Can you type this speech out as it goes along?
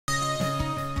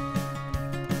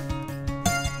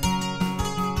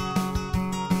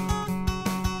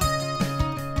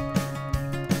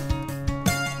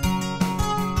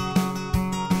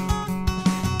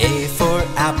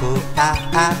apple,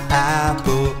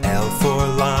 apple. L for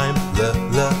lime,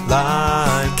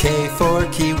 lime. K for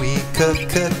kiwi,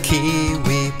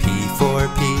 kiwi. P for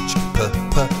peach,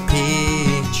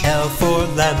 peach. L for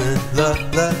lemon,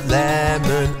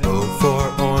 lemon. O for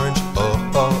orange,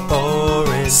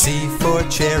 orange. C for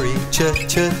cherry,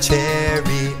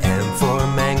 cherry. M for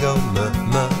mango,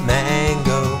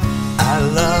 mango. I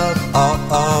love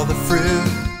all the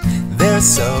fruit. They're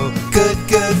so good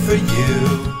for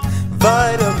you.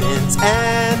 Vitamins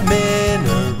and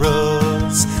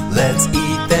minerals. Let's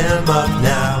eat them up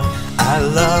now. I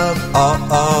love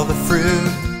all the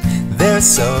fruit. They're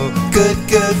so good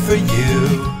for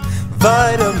you.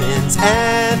 Vitamins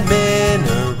and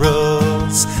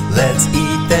minerals. Let's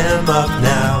eat them up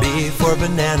now. B for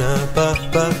banana,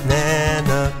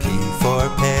 banana. P for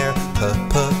pear,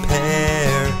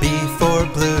 pear. B for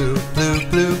blue,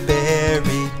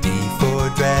 blueberry. D for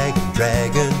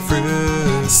dragon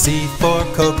fruit. C for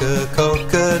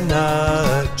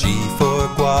coconut. G for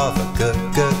guava,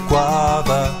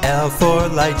 guava. L for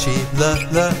lychee,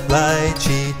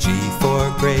 lychee. G for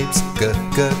grapes,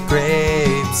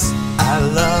 grapes. I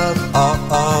love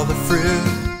all the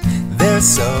fruit. They're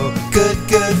so good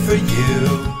for you.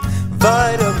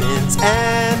 Vitamins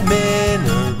and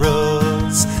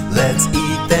minerals. Let's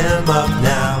eat them up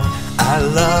now. I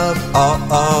love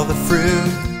all the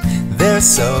fruit. They're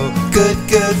so good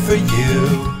for you.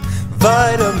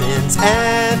 Vitamins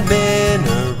and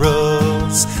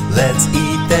minerals. Let's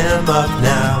eat them up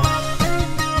now.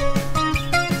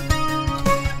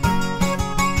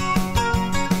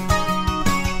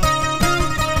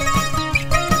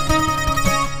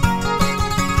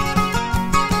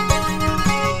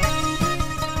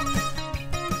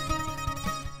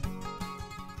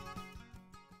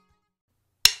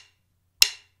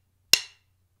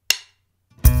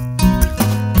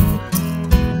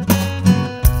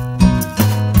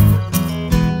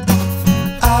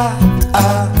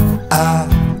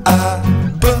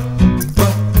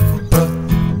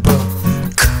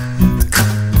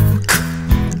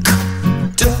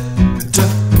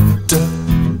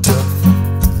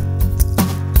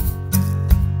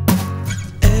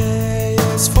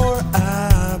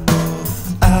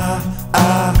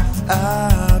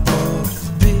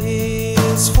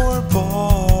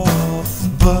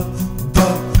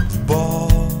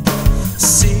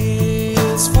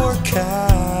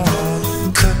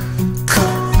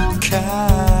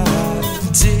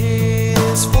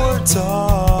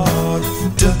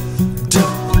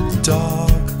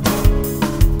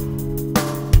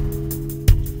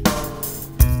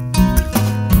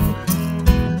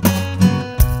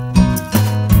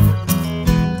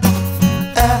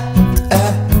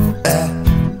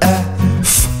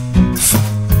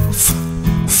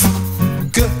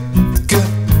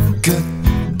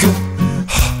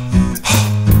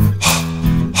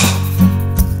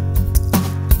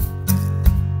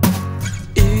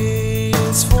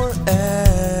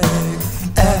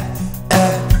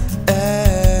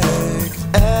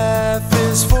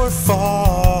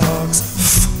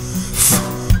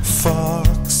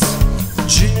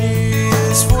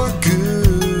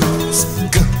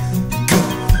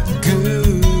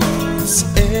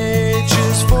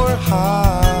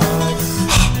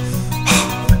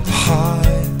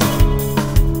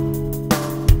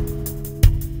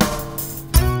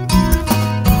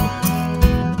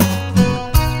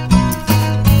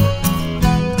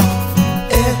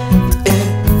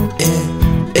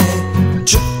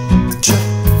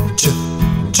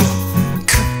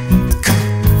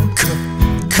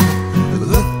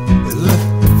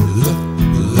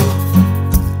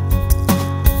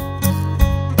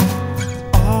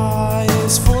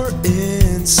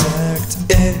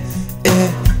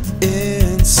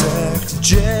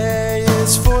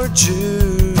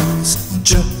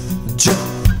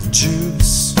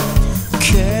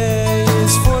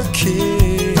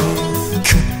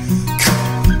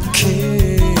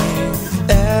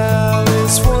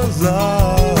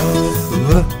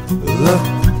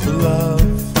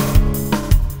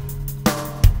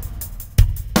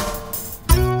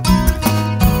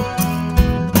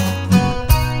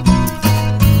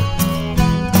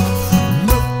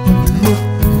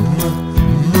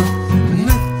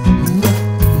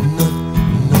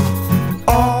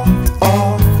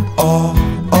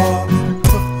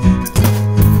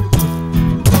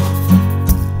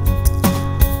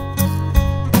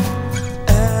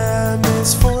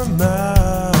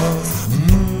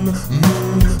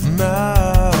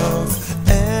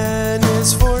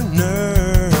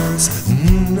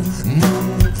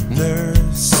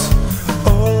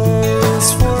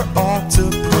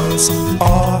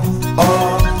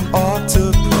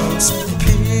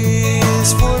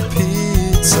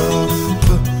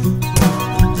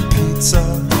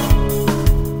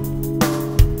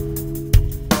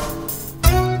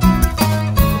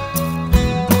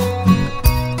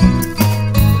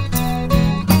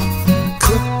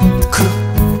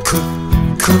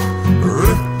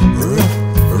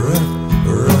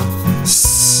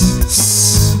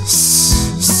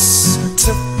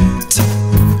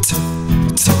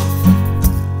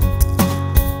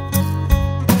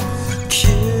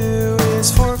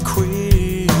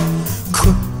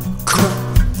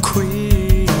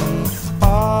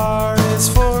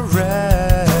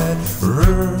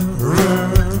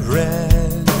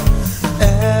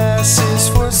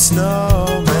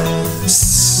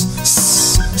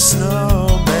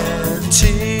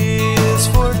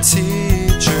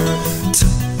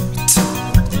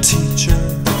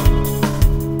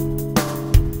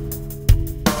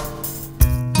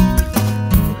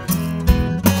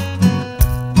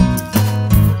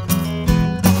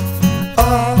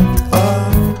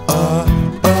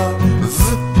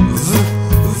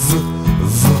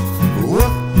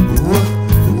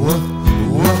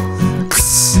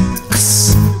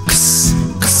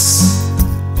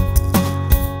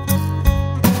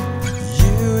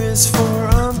 is for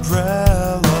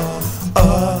umbrella,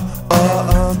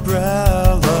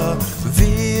 umbrella. V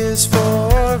is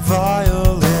for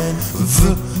violin,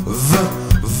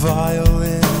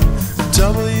 violin.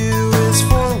 W is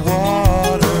for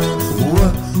water,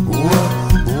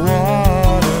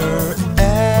 water.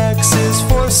 X is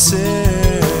for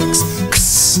six,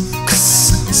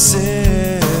 six.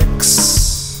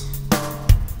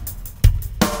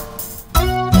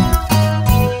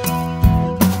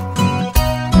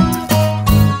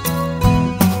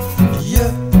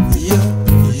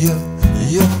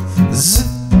 Z,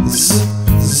 z,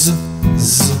 z,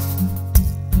 z.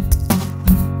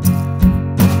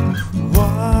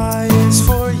 Y is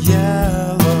for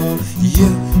yellow,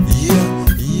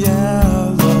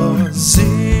 yellow. Z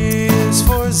is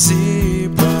for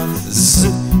zebra, z,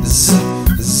 z,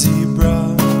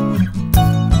 zebra.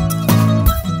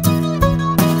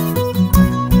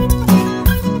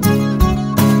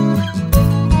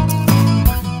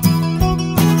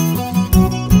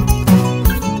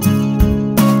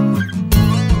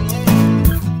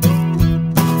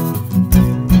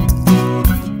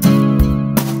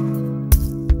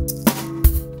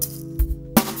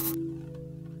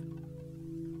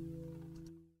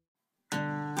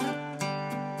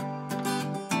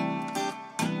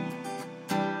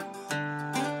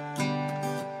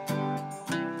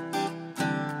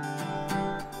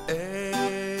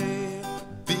 A,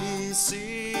 B,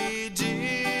 C, D,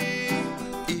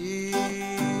 E,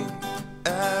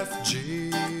 F,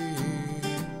 G,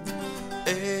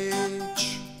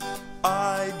 H,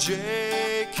 I,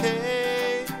 J,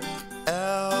 K,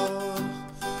 L,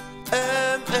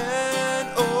 M, N,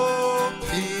 O,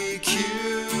 P,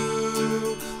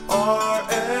 Q, R,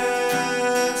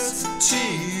 S, T,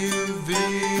 U, V,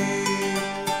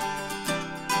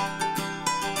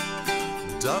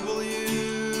 W,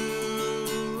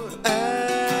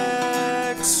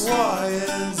 X, Y,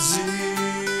 and Z.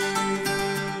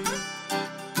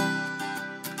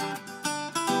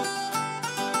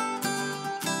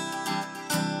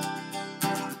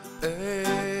 A,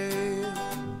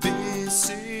 B, C,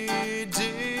 D,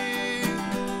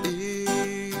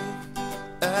 E,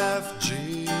 F, G,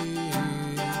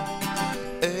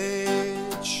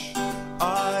 H,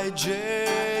 I,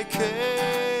 J, K,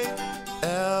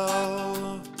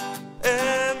 L,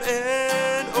 M,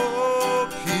 N, O,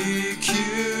 P, Q,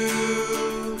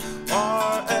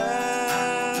 R,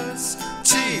 S,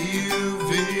 T, U,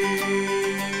 V,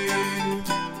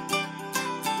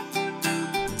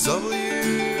 W,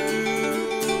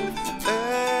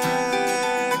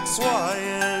 X, Y,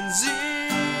 and Z.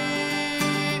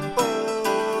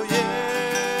 Oh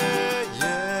yeah,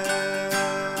 yeah.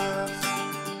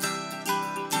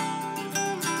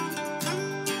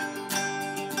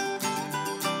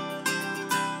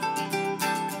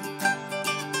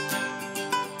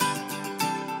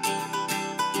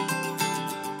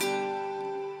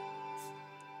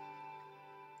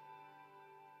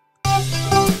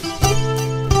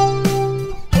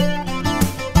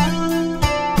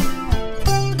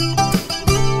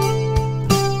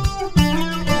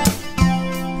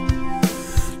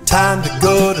 Time to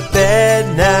go to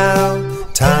bed now.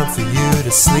 Time for you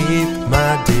to sleep,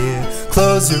 my dear.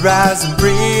 Close your eyes and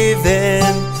breathe in,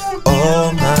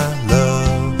 oh my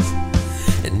love.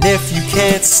 And if you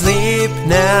can't sleep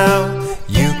now,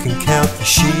 you can count the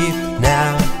sheep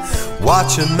now.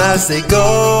 Watch them as they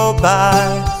go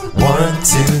by. 1,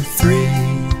 2, 3.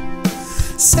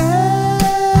 Say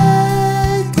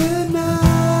goodnight.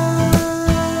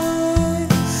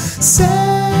 Say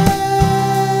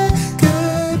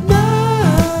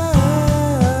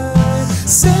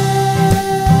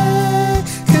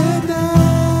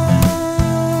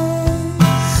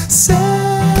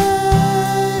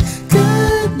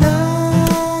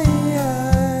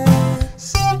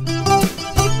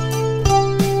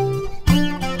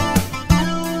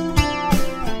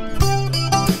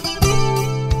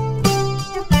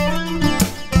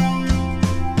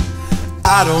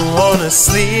I don't wanna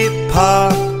sleep,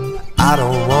 Pop. I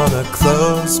don't wanna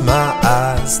close my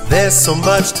eyes. There's so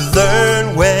much to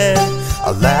learn when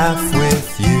I laugh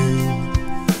with you.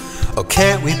 Oh,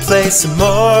 can't we play some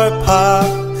more, Pop?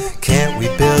 Can't we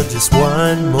build just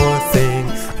one more thing?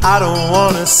 I don't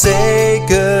wanna say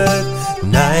good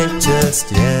night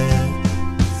just yet.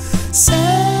 Say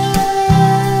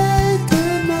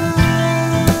good night.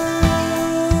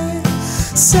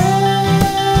 Say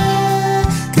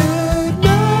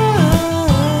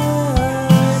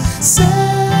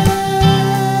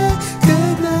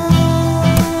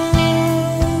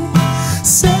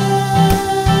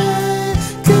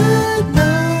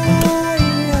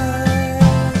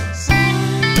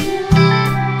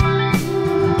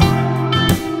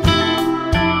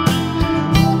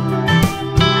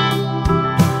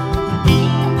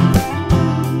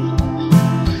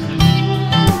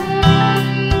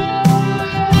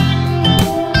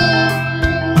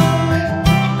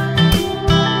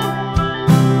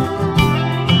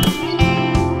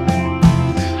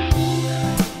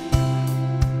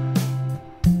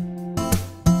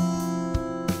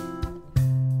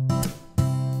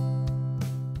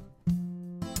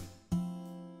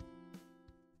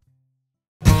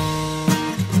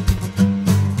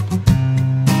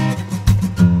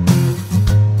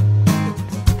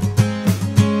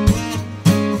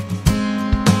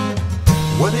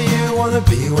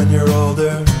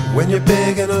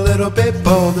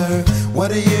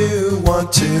What do you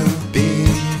want to be?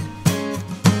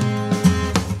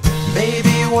 Maybe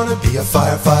you wanna be a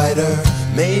firefighter,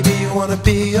 maybe you wanna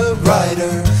be a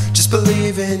writer. Just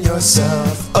believe in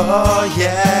yourself, oh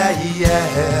yeah,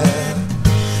 yeah.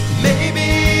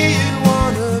 Maybe you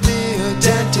wanna be a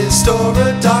dentist or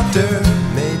a doctor,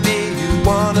 maybe you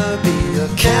wanna be a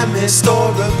chemist or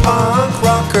a punk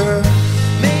rocker.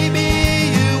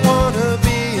 Maybe you wanna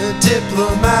be a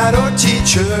diplomat or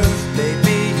teacher,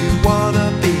 maybe you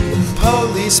wanna be a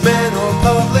policeman or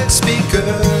public speaker,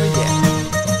 yeah.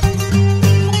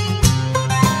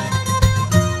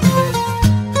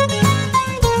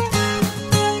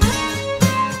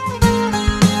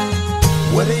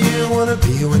 What do you wanna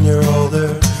be when you're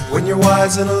older? When you're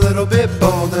wise and a little bit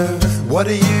bolder? What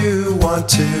do you want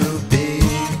to be?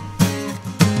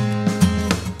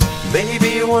 Maybe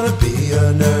you wanna be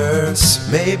a nurse,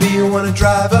 maybe you wanna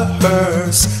drive a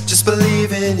hearse. Just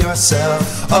believe in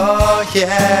yourself, oh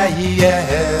yeah,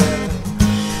 yeah.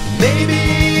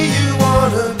 Maybe you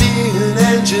wanna be an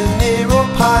engineer or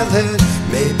pilot,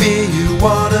 maybe you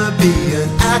wanna be an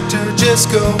actor, just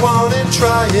go on and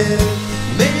try it.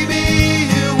 Maybe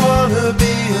you wanna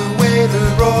be a waiter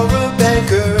or a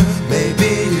banker,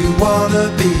 maybe you wanna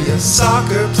be a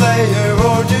soccer player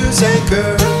or news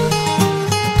anchor.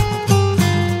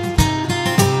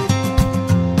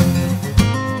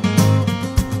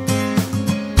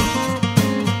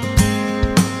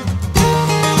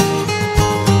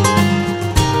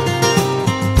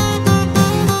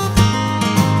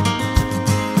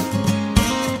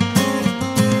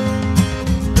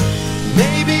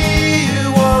 Maybe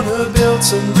you wanna build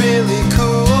some really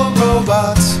cool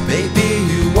robots, maybe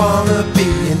you wanna be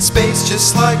in space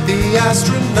just like the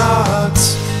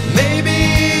astronauts. Maybe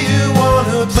you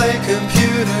wanna play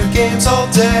computer games all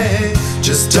day,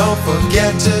 just don't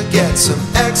forget to get some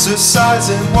exercise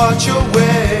and watch your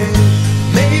weight.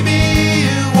 Maybe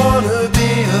you wanna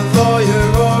be a lawyer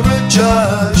or a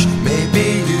judge, maybe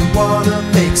you wanna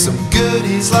make some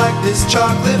goodies like this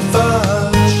chocolate fudge.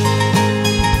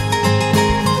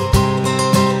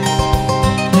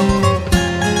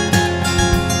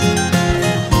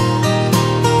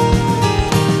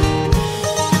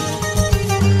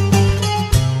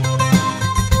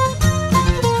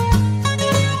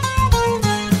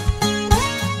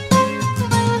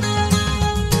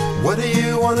 What do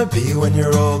you wanna be when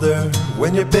you're older?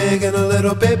 When you're big and a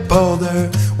little bit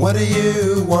bolder? What do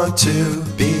you want to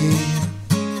be?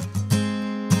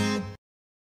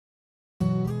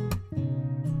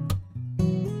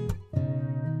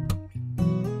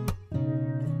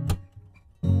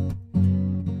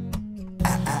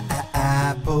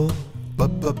 Apple,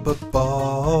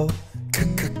 ball,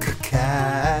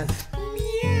 cat,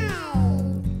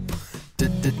 meow,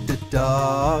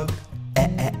 dog,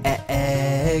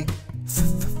 egg,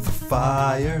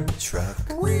 fire truck,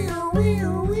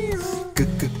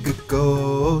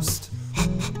 ghost,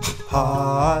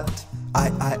 hot,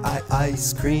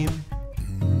 ice cream,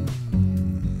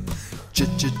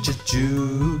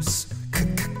 juice,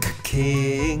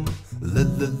 king,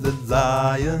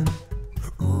 lion.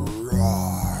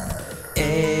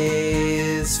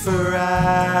 A is for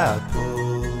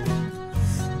apple,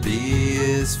 B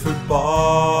is for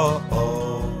ball,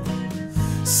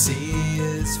 C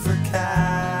is for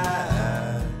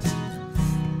cat,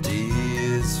 D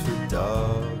is for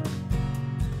dog,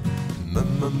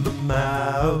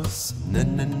 mouse,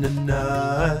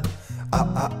 nut,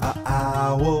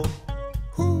 owl,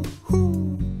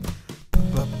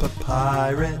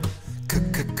 pirate,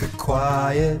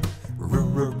 quiet,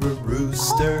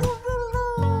 rooster,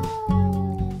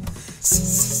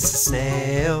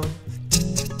 snail,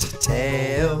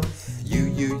 tail,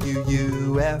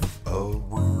 UFO,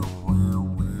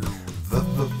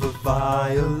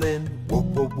 violin,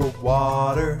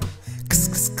 water,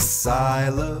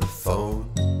 xylophone.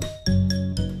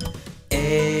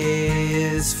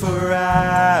 A is for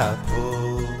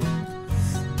apple,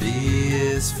 B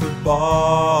is for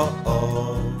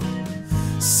ball,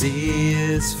 C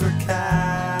is for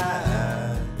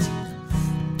cat,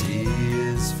 D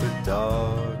is for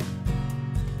dog.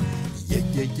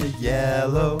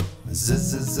 Yellow,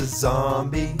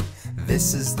 zombie.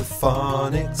 This is the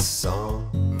Phonics song.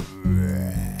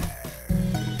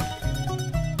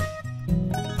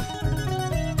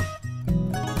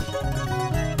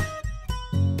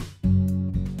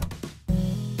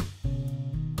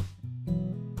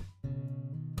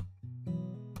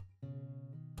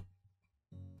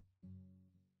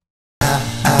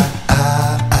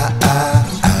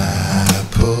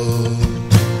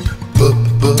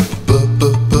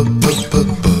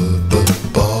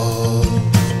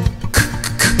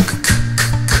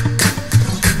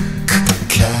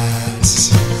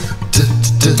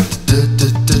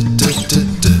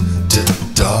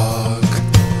 Dog.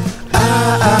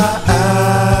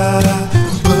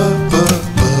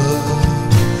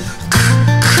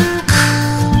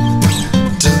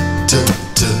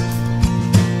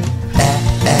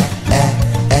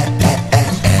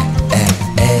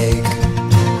 Egg.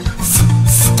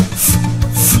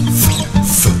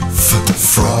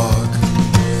 Frog.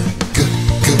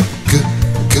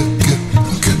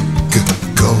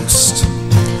 Ghost.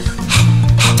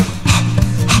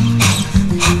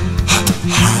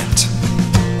 Hat.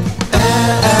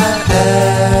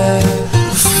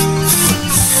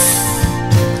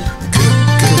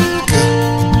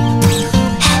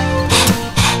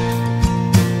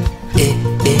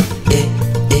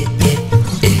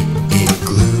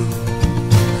 Igloo.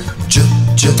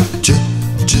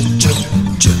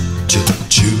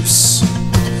 Juice.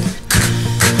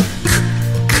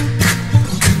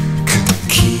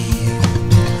 Key.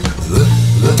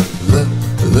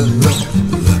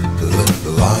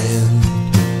 Lion.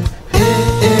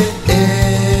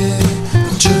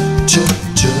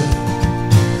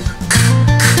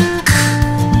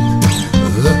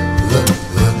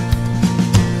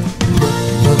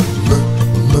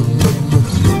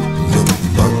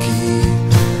 Monkey.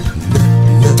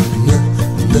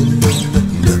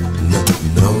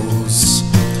 Nose.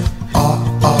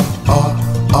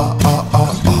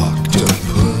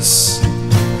 Octopus.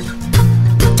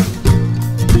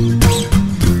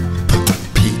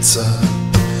 Pizza.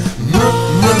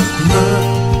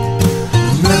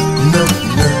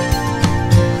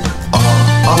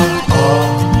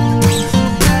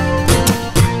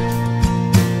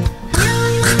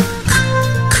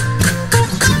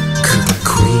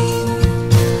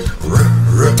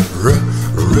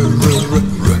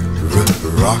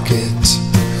 Rocket.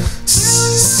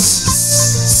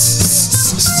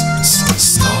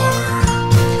 Star.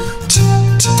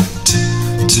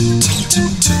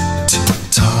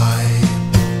 Tie.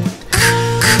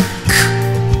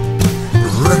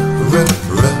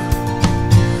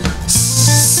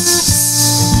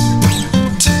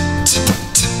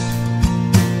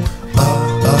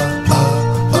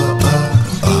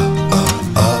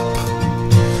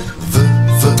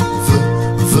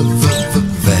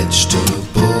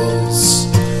 Vegetables.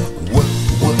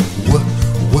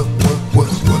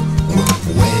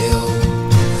 Whale.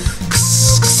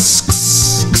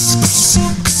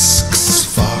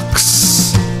 Fox.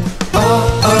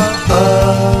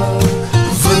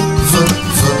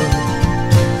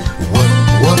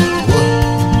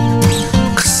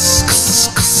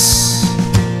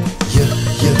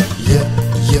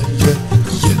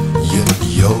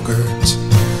 Yogurt.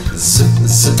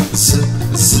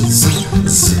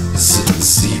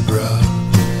 Zebra.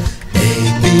 A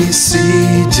B C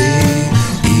D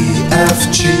E F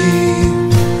G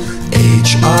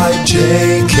H I J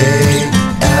K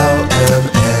L M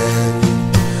N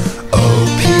O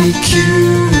P Q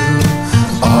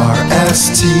R S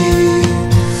T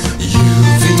U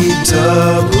V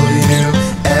W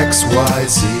X Y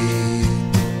Z.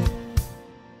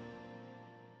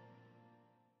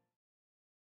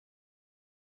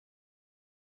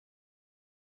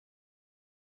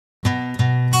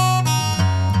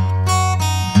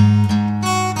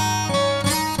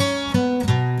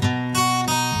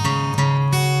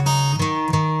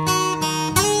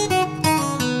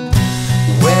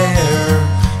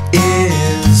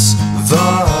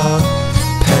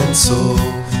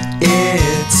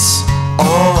 It's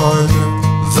on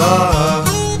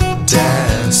the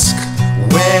desk.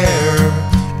 Where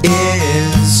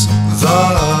is the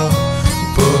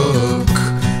book?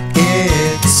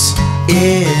 It's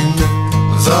in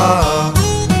the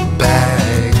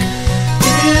bag.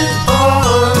 In,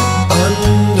 on,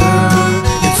 under,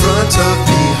 in front of,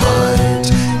 behind.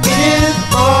 In,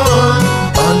 on,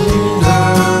 under,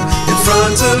 in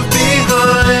front of,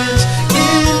 behind.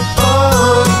 In,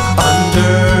 on,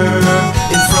 under,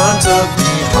 in front of,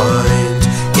 behind.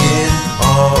 In,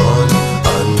 on,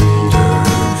 under,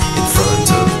 in front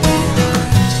of,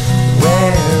 behind.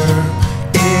 Where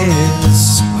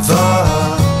is the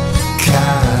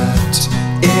cat?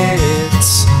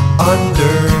 It's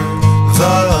under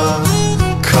the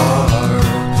car.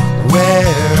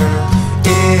 Where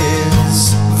is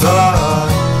the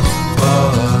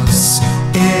bus?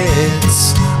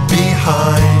 It's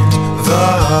behind the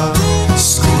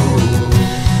school.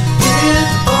 In,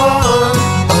 on,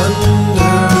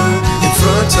 under, in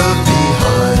front of,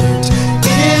 behind.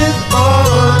 In,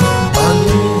 on,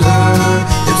 under,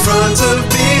 in front of,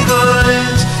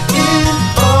 behind. In,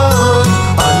 on,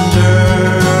 under,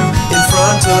 in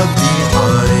front of,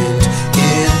 behind.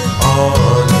 In,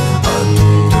 on,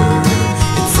 under,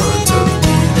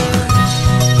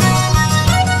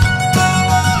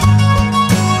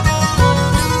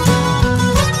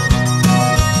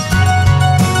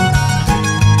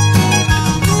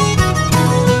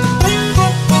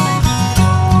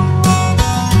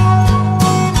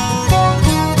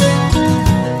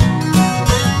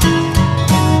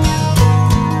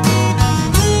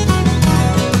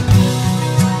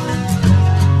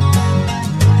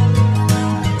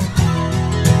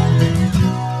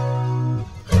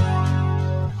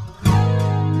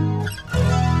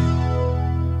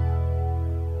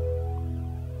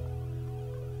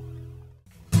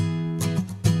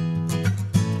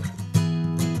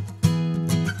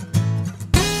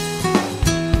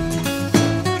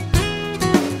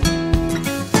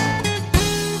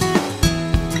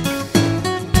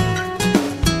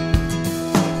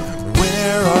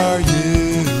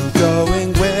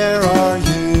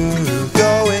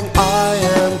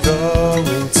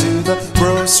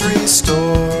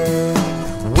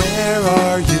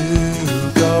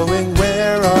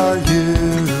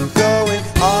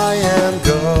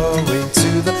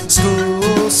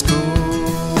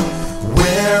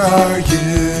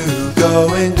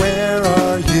 going? Where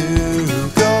are you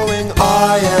going?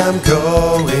 I am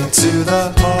going to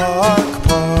the park.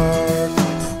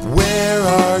 Where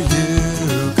are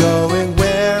you going?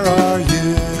 Where are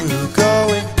you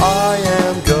going? I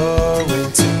am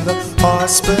going to the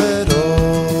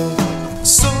hospital.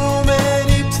 So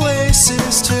many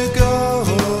places to go,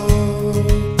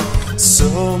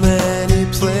 so many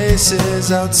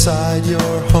places outside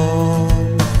your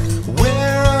home.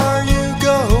 Where are you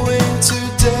going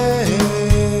today?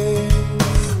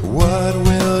 What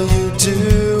will you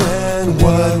do and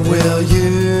what will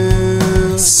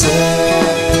you say?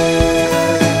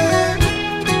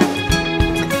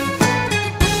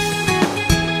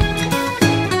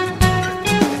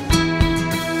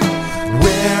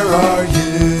 Where are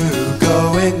you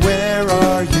going? Where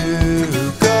are you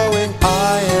going?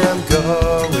 I am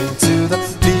going to the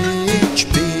beach.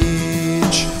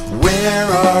 Where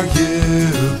are you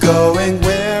going?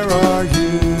 Where are you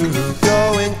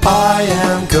going? I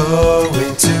am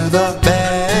going to the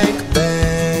bank.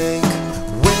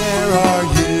 Where are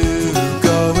you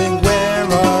going? Where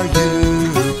are you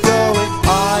going?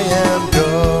 I am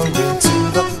going to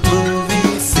the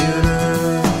movie theater.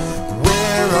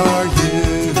 Where are you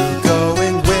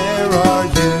going? Where are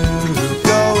you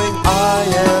going? I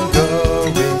am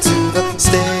going to the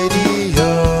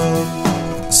stadium.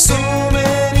 So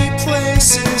many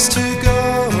places to go,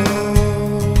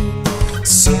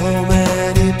 so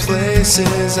many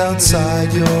places outside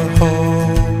your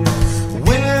home.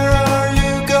 Where are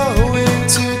you going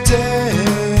today?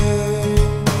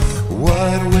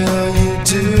 What will you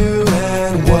do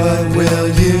and what will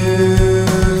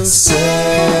you say?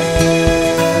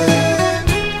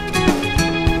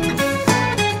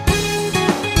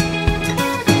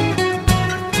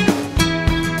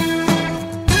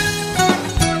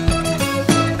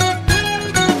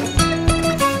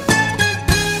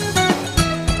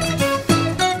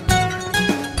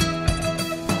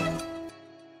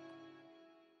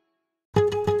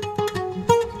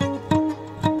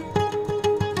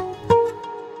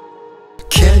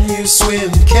 Can you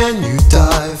swim? Can you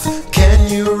dive? Can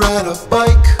you ride a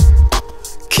bike?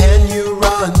 Can you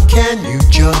run? Can you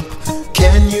jump?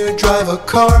 Can you drive a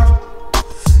car?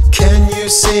 Can you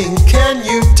sing? Can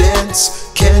you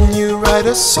dance? Can you write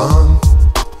a song?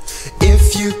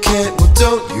 If you can't, well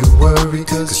don't you worry,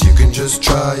 'cause you can just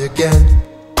try again.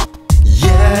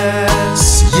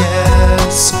 Yes,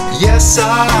 yes, yes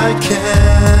I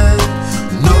can.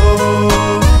 No,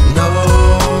 no,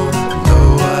 no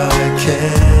I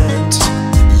can't.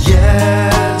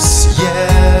 Yes,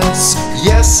 yes,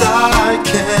 yes I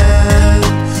can.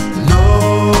 No,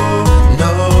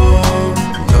 no,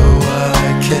 no I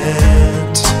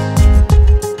can't.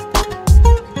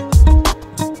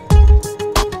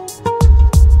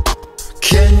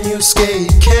 Can you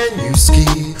skate? Can you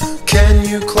ski? Can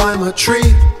you climb a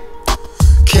tree?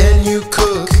 Can you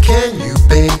cook? Can you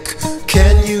bake?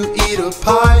 Can you eat a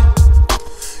pie?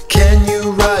 Can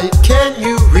you write? Can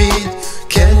you read?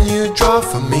 Can you draw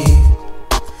for me?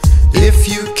 If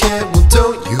you can't, well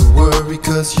don't you worry,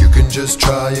 'cause you can just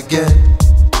try again.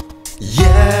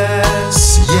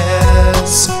 Yes,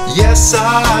 yes, yes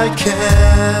I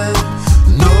can.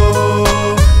 No,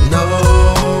 no,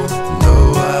 no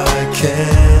I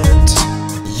can't.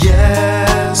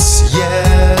 Yes,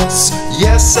 yes,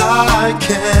 yes I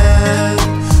can.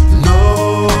 No,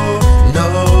 no,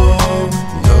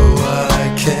 no I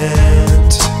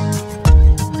can't.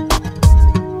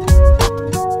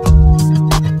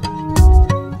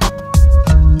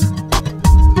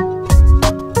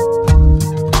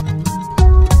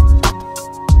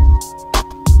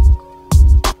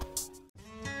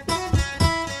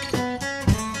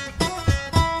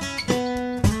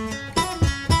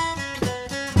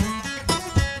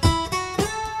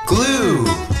 Glue,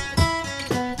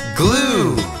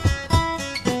 glue.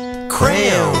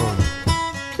 Crayon,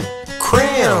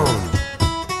 crayon.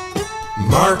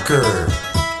 Marker,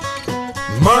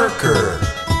 marker.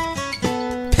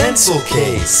 Pencil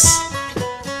case,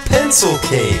 pencil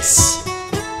case.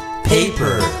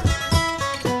 Paper,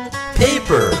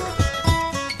 paper.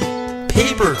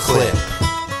 Paper clip,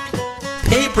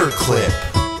 paper clip.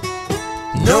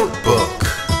 Notebook,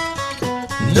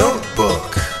 notebook.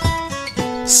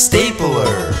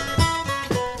 Stapler,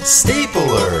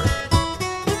 stapler.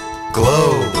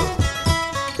 Globe,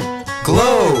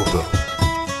 globe.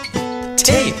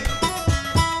 Tape,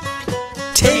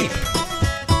 tape.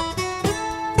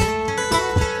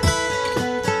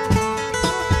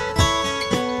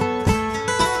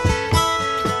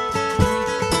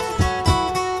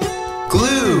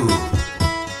 Glue,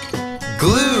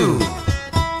 glue.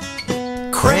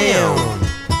 Crayon,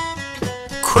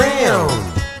 crayon.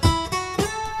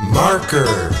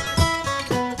 marker,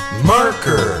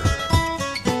 marker.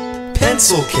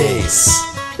 Pencil case,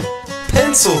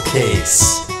 pencil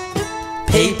case.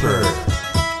 Paper,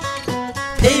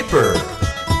 paper.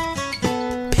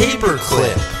 Paper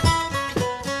clip,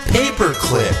 paper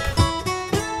clip.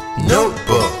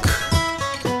 Notebook,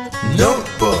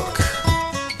 notebook.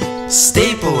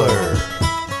 Stapler,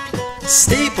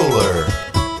 stapler.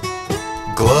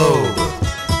 Globe,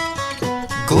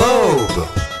 globe.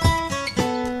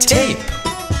 Tape,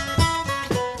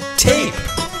 tape.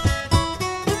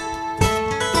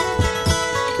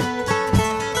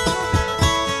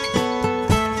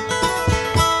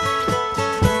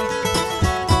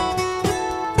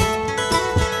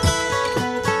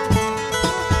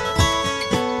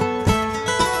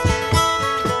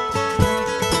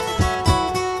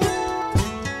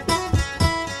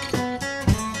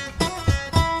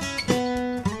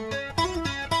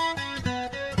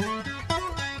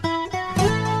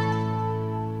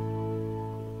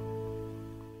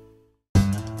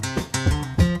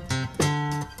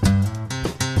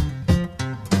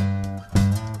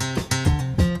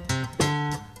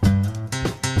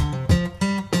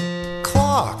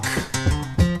 Clock,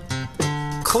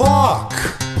 clock.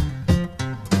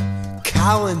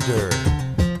 Calendar,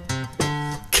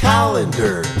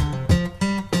 calendar.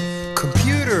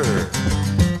 Computer,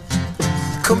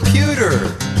 computer.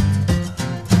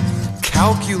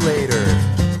 Calculator,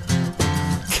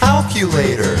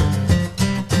 calculator.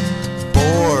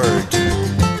 Board,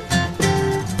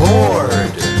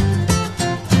 board.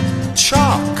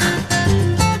 Chalk,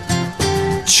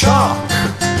 chalk.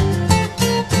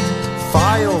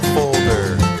 File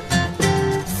folder,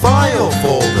 file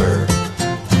folder.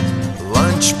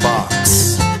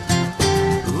 Lunchbox,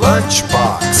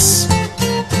 lunchbox.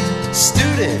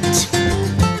 Student,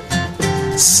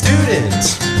 student.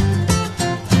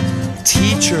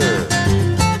 Teacher,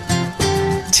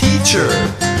 teacher.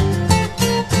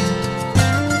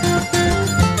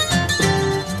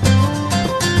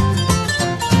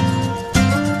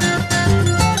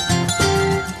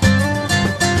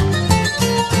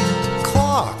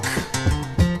 Clock,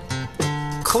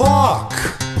 clock.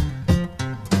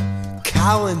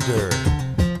 Calendar,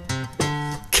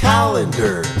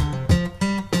 calendar.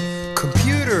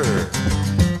 Computer,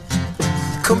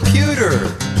 computer.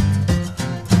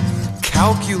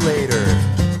 Calculator,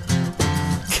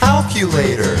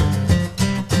 calculator.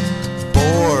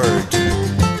 Board,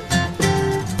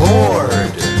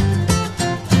 board.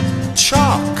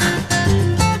 Chalk,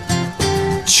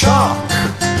 chalk.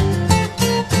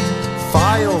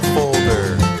 File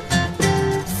folder,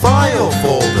 file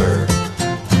folder.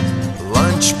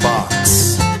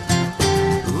 Lunchbox,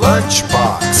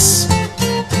 lunchbox.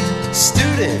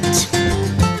 Student,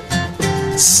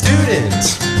 student.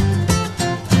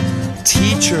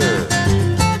 Teacher,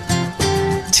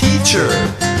 teacher.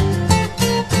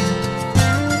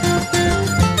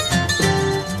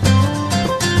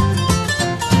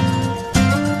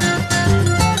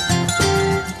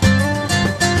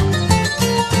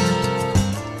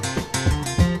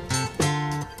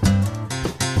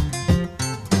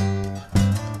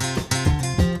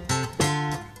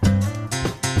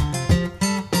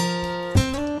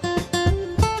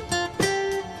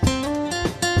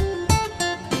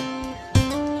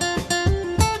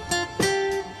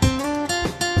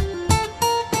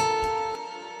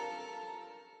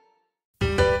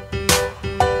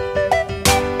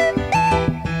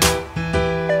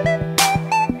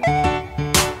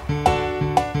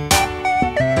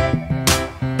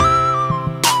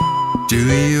 Do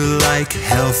you like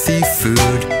healthy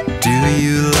food? Do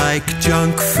you like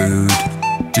junk food?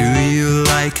 Do you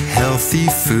like healthy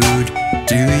food?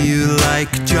 Do you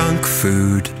like junk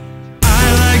food? I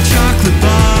like chocolate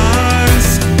bars,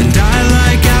 and I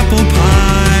like apple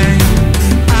pie.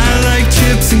 I like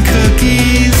chips and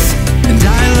cookies, and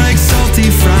I like salty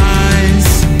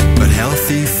fries. But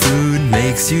healthy food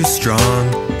makes you strong.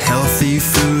 Healthy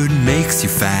food makes you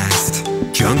fast.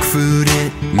 Junk food,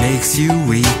 it makes you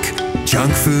weak.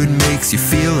 Junk food makes you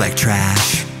feel like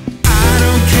trash. I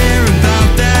don't care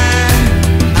about that.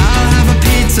 I'll have a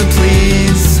pizza,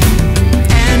 please.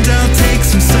 And I'll take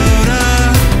some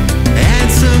soda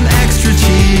and some extra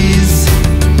cheese.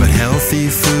 But healthy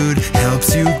food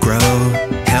helps you grow.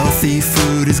 Healthy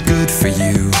food is good for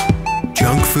you.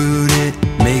 Junk food, it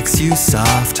makes you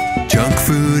soft. Junk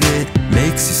food, it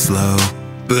makes you slow.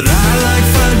 But I like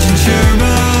fudge and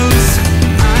churros.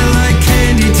 I like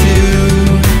candy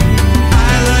too.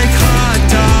 I like hot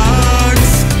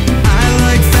dogs. I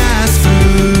like fast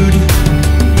food.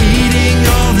 Eating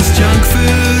all this junk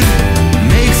food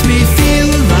makes me feel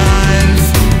alive.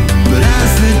 But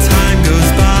as the time goes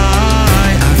by,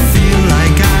 I feel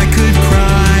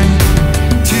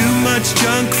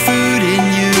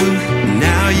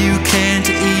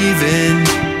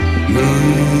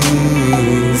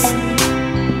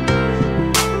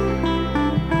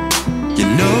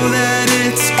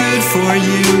for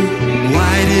you?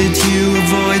 Why did you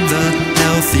avoid the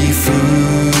healthy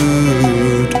food?